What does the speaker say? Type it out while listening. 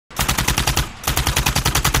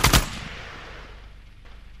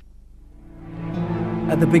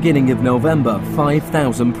At the beginning of November,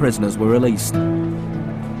 5,000 prisoners were released.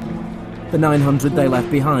 The 900 they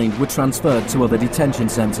left behind were transferred to other detention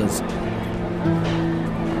centres.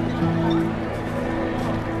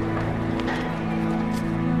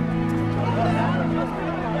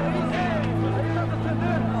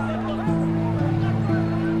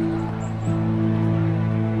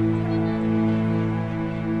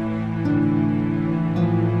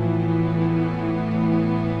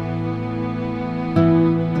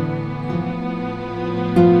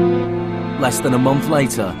 Less than a month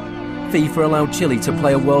later, FIFA allowed Chile to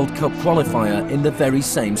play a World Cup qualifier in the very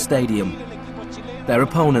same stadium. Their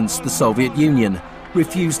opponents, the Soviet Union,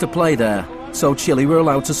 refused to play there, so Chile were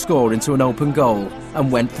allowed to score into an open goal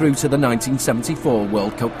and went through to the 1974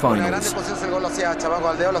 World Cup finals.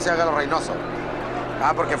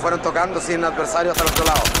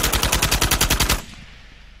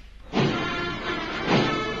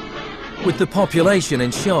 With the population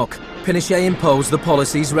in shock, Pinochet imposed the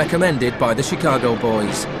policies recommended by the Chicago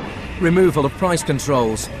Boys. Removal of price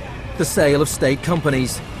controls, the sale of state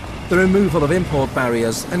companies, the removal of import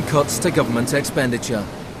barriers and cuts to government expenditure.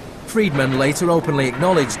 Friedman later openly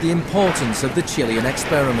acknowledged the importance of the Chilean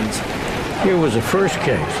experiment. Here was the first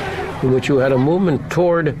case in which you had a movement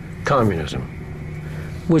toward communism,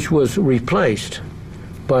 which was replaced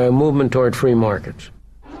by a movement toward free markets.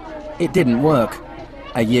 It didn't work.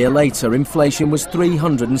 A year later, inflation was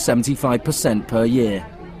 375% per year,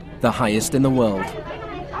 the highest in the world.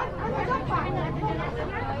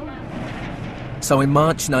 So in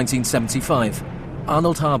March 1975,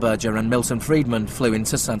 Arnold Harberger and Milton Friedman flew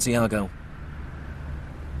into Santiago.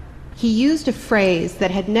 He used a phrase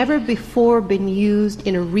that had never before been used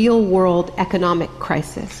in a real-world economic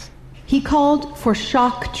crisis. He called for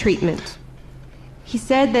shock treatment. He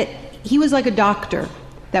said that he was like a doctor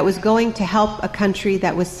that was going to help a country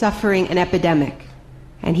that was suffering an epidemic,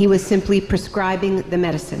 and he was simply prescribing the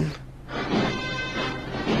medicine.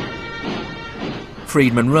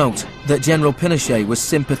 Friedman wrote that General Pinochet was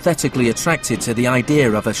sympathetically attracted to the idea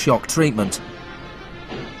of a shock treatment,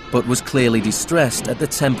 but was clearly distressed at the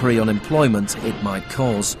temporary unemployment it might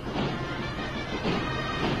cause.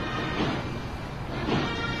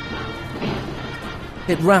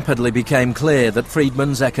 It rapidly became clear that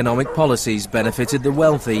Friedman's economic policies benefited the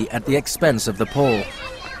wealthy at the expense of the poor.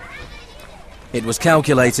 It was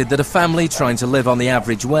calculated that a family trying to live on the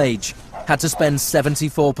average wage had to spend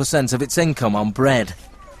 74% of its income on bread.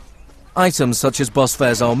 Items such as bus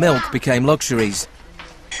fares or milk became luxuries,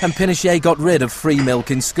 and Pinochet got rid of free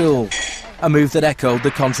milk in school, a move that echoed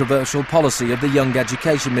the controversial policy of the young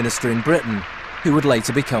education minister in Britain, who would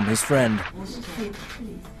later become his friend.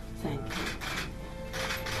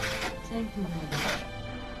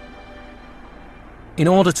 In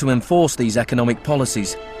order to enforce these economic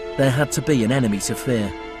policies, there had to be an enemy to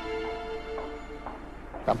fear.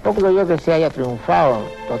 Tampoco creo yo que se haya triunfado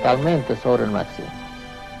totalmente sobre el marxismo.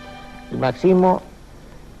 El marxismo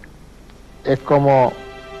es como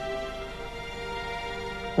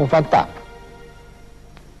un fantasma.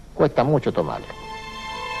 Cuesta mucho tomarlo.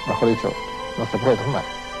 Mejor dicho, no se puede tomar.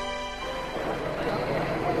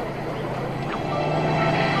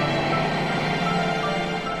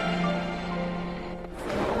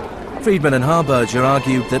 Friedman and Harberger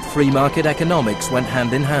argued that free market economics went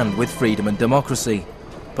hand in hand with freedom and democracy.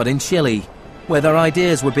 But in Chile, where their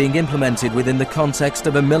ideas were being implemented within the context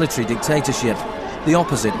of a military dictatorship, the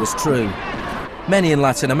opposite was true. Many in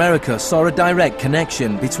Latin America saw a direct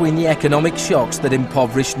connection between the economic shocks that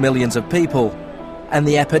impoverished millions of people and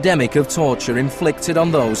the epidemic of torture inflicted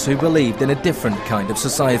on those who believed in a different kind of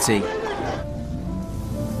society.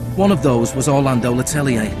 One of those was Orlando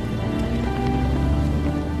Letelier.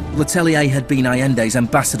 Letelier had been Allende's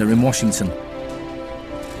ambassador in Washington.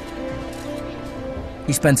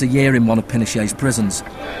 He spent a year in one of Pinochet's prisons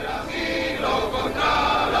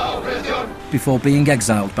before being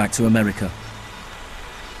exiled back to America.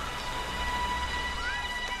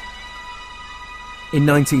 In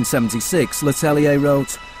 1976, Letelier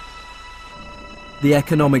wrote, "The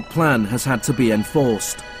economic plan has had to be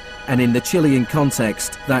enforced, and in the Chilean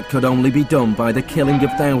context, that could only be done by the killing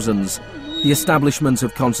of thousands, the establishment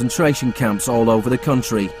of concentration camps all over the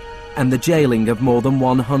country, and the jailing of more than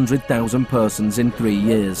 100,000 persons in 3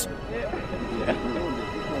 years."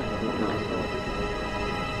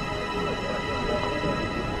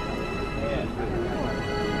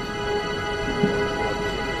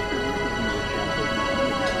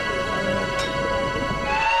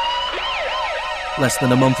 Less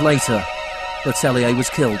than a month later, Letelier was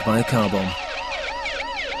killed by a car bomb.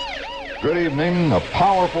 Good evening. A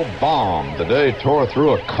powerful bomb today tore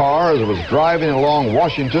through a car as it was driving along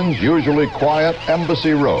Washington's usually quiet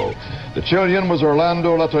Embassy Row. The Chilean was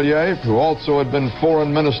Orlando Letelier, who also had been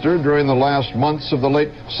foreign minister during the last months of the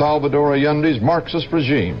late Salvador Allende's Marxist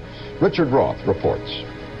regime. Richard Roth reports.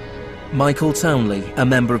 Michael Townley, a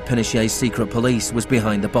member of Pinochet's secret police, was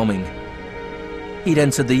behind the bombing. He'd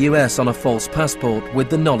entered the US on a false passport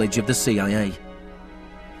with the knowledge of the CIA.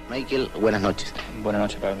 Michael, buenas noches. Buenas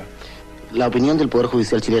noches, Pablo. La opinión del Poder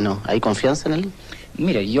Judicial chileno, ¿hay confianza en él?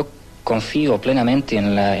 Mire, yo confío plenamente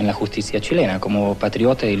en la justicia chilena, como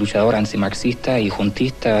patriota y luchador antimarxista y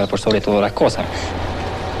juntista por sobre todas las cosas.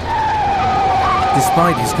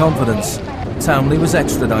 Despite his confidence, Townley was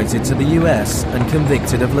extradited to the US and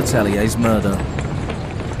convicted of Letelier's murder.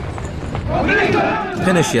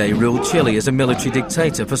 Pinochet ruled Chile as a military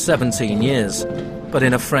dictator for 17 years, but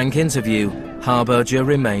in a frank interview, Harberger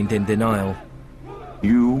remained in denial.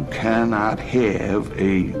 You cannot have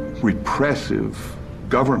a repressive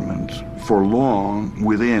government for long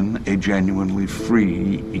within a genuinely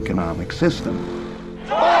free economic system.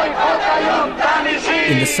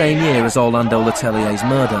 In the same year as Orlando Letelier's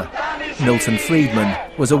murder, Milton Friedman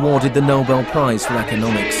was awarded the Nobel Prize for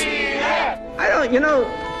Economics.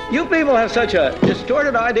 You people have such a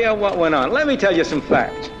distorted idea of what went on. Let me tell you some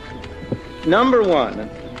facts. Number one,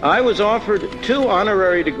 I was offered 2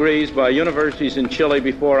 honorary degrees by universities in Chile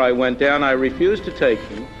before I went down. I refused to take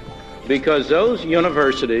them because those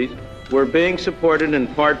universities were being supported in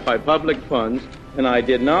part by public funds, and I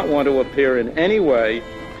did not want to appear in any way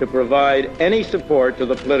to provide any support to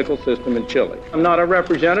the political system in Chile. I'm not a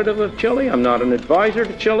representative of Chile. I'm not an advisor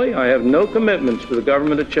to Chile. I have no commitments to the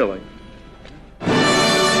government of Chile.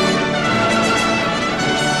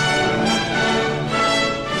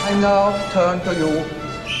 I now turn to you,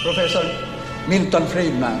 Professor Milton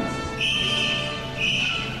Friedman.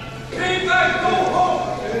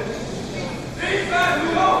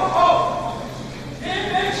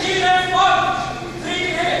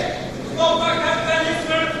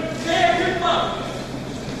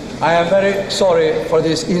 I am very sorry for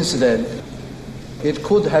this incident. It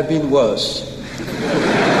could have been worse.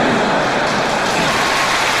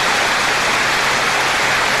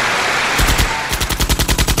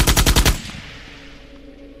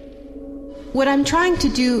 What I'm trying to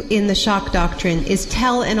do in the shock doctrine is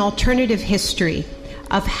tell an alternative history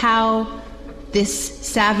of how this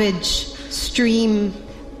savage stream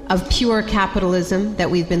of pure capitalism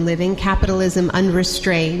that we've been living, capitalism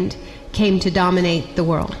unrestrained, came to dominate the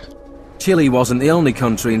world. Chile wasn't the only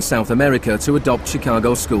country in South America to adopt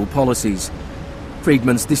Chicago school policies.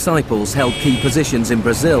 Friedman's disciples held key positions in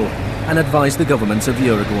Brazil and advised the government of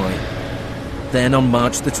Uruguay. Then on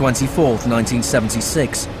March the 24th,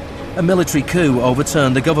 1976, a military coup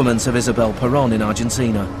overturned the government of Isabel Perón in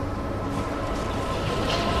Argentina.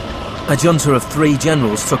 A junta of 3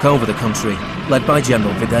 generals took over the country, led by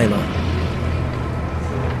General Videla.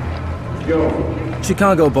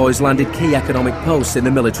 Chicago boys landed key economic posts in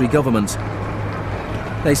the military government.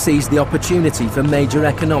 They seized the opportunity for major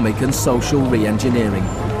economic and social re-engineering.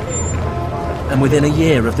 And within a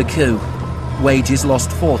year of the coup, wages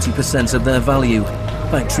lost 40% of their value,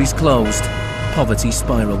 factories closed, poverty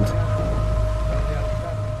spiraled.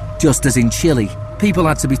 Just as in Chile, people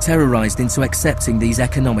had to be terrorized into accepting these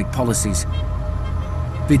economic policies.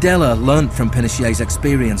 Videla learnt from Pinochet's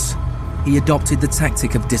experience. He adopted the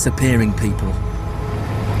tactic of disappearing people.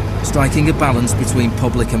 Striking a balance between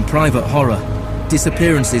public and private horror,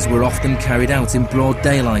 disappearances were often carried out in broad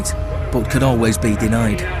daylight, but could always be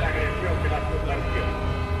denied.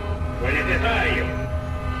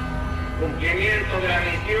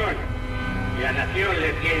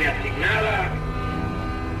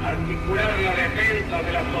 Articular la defensa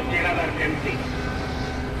de la sociedad argentina.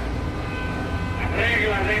 Las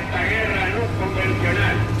reglas de esta guerra no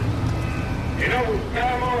convencional, que no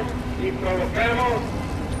buscamos ni provocamos,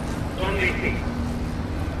 son distintas.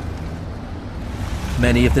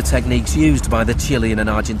 Many of the techniques used by the Chilean and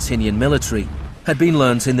Argentinian military had been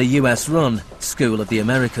learnt in the US-run School of the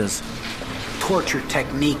Americas. Torture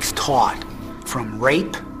techniques taught, from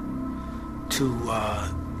rape to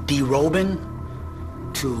derobing,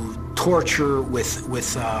 to torture with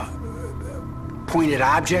pointed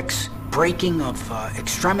objects, breaking of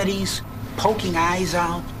extremities, poking eyes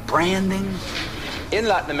out, branding. In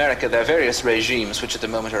Latin America, there are various regimes which at the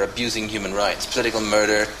moment are abusing human rights. Political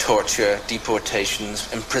murder, torture,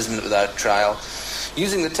 deportations, imprisonment without trial,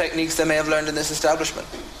 using the techniques they may have learned in this establishment.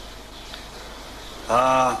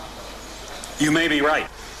 You may be right.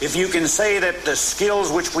 If you can say that the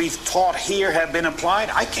skills which we've taught here have been applied,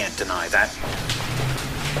 I can't deny that.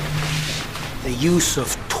 The use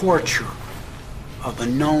of torture of a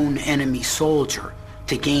known enemy soldier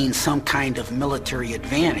to gain some kind of military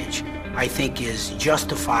advantage, I think is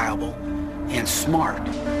justifiable and smart.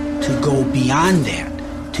 To go beyond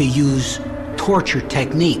that, to use torture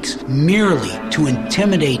techniques merely to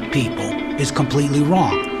intimidate people is completely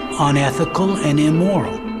wrong, unethical and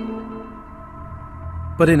immoral.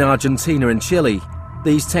 But in Argentina and Chile,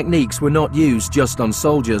 these techniques were not used just on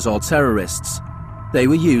soldiers or terrorists. They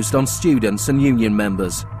were used on students and union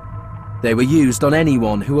members. They were used on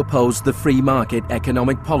anyone who opposed the free market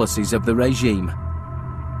economic policies of the regime.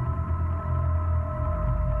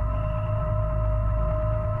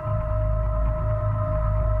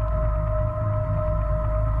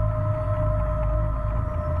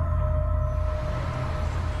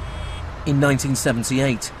 In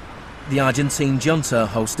 1978, the Argentine junta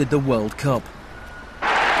hosted the World Cup.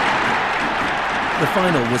 The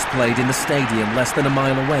final was played in the stadium less than a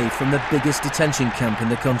mile away from the biggest detention camp in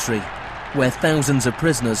the country, where thousands of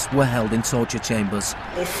prisoners were held in torture chambers.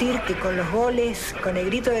 Decir que con los goles, con el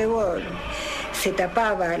grito de gol, se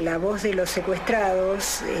tapaba la voz de los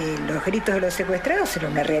secuestrados, los gritos de los secuestrados era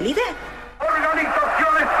una realidad.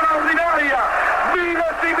 Organización extraordinaria,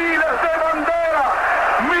 miles y miles de banderas,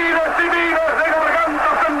 miles y miles de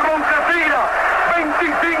gargantas enronquecidas,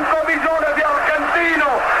 25 millones de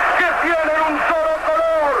argentinos que tienen un solo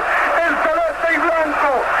color, el celeste y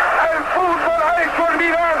blanco. El fútbol ha hecho el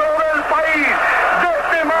milagro del país, de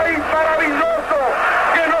este país maravilloso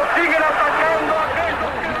que nos siguen atacando a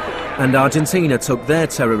aquellos. And Argentina took their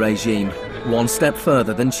terror regime one step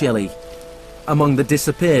further than Chile. Among the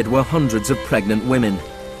disappeared were hundreds of pregnant women,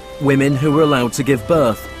 women who were allowed to give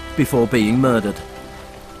birth before being murdered.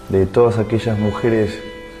 De todas aquellas mujeres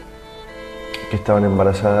que estaban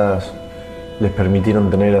embarazadas, les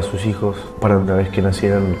permitieron tener a sus hijos para una vez que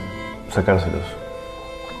nacieran sacárselos.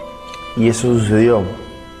 Y eso sucedió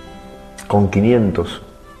con 500.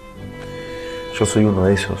 Yo soy uno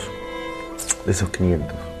de esos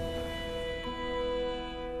 500.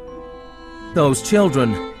 Those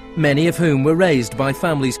children, many of whom were raised by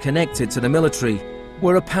families connected to the military,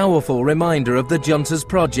 were a powerful reminder of the junta's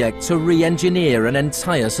project to re-engineer an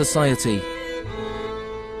entire society.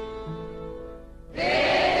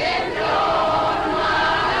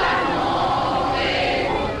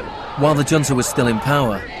 While the junta was still in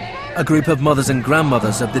power, a group of mothers and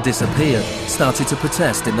grandmothers of the disappeared started to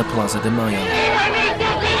protest in the Plaza de Mayo.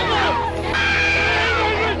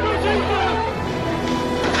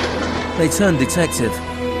 They turned detective,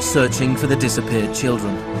 searching for the disappeared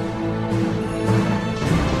children.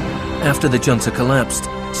 After the junta collapsed,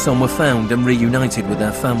 some were found and reunited with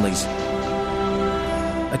their families.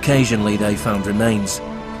 Occasionally they found remains.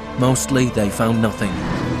 Mostly they found nothing.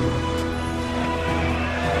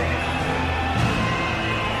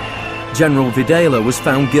 General Videla was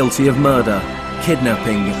found guilty of murder,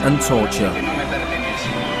 kidnapping and torture.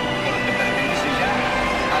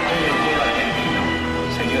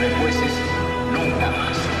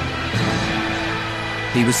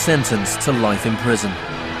 He was sentenced to life in prison.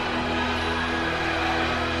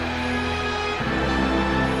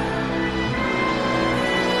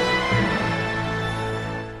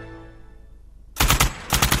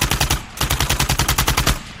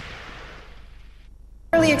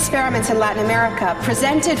 Early experiments in Latin America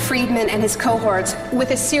presented Friedman and his cohorts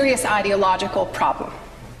with a serious ideological problem.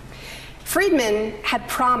 Friedman had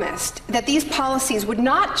promised that these policies would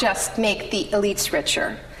not just make the elites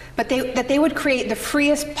richer, but that they would create the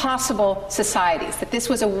freest possible societies, that this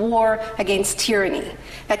was a war against tyranny,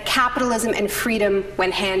 that capitalism and freedom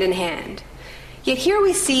went hand in hand. Yet here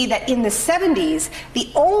we see that in the 70s,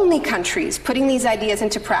 the only countries putting these ideas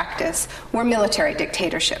into practice were military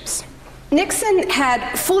dictatorships. Nixon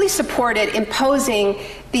had fully supported imposing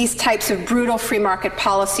these types of brutal free market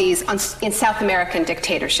policies in South American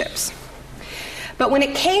dictatorships. But when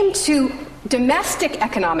it came to domestic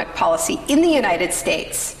economic policy in the United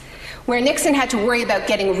States, where Nixon had to worry about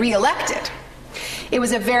getting reelected, it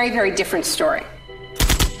was a very, very different story.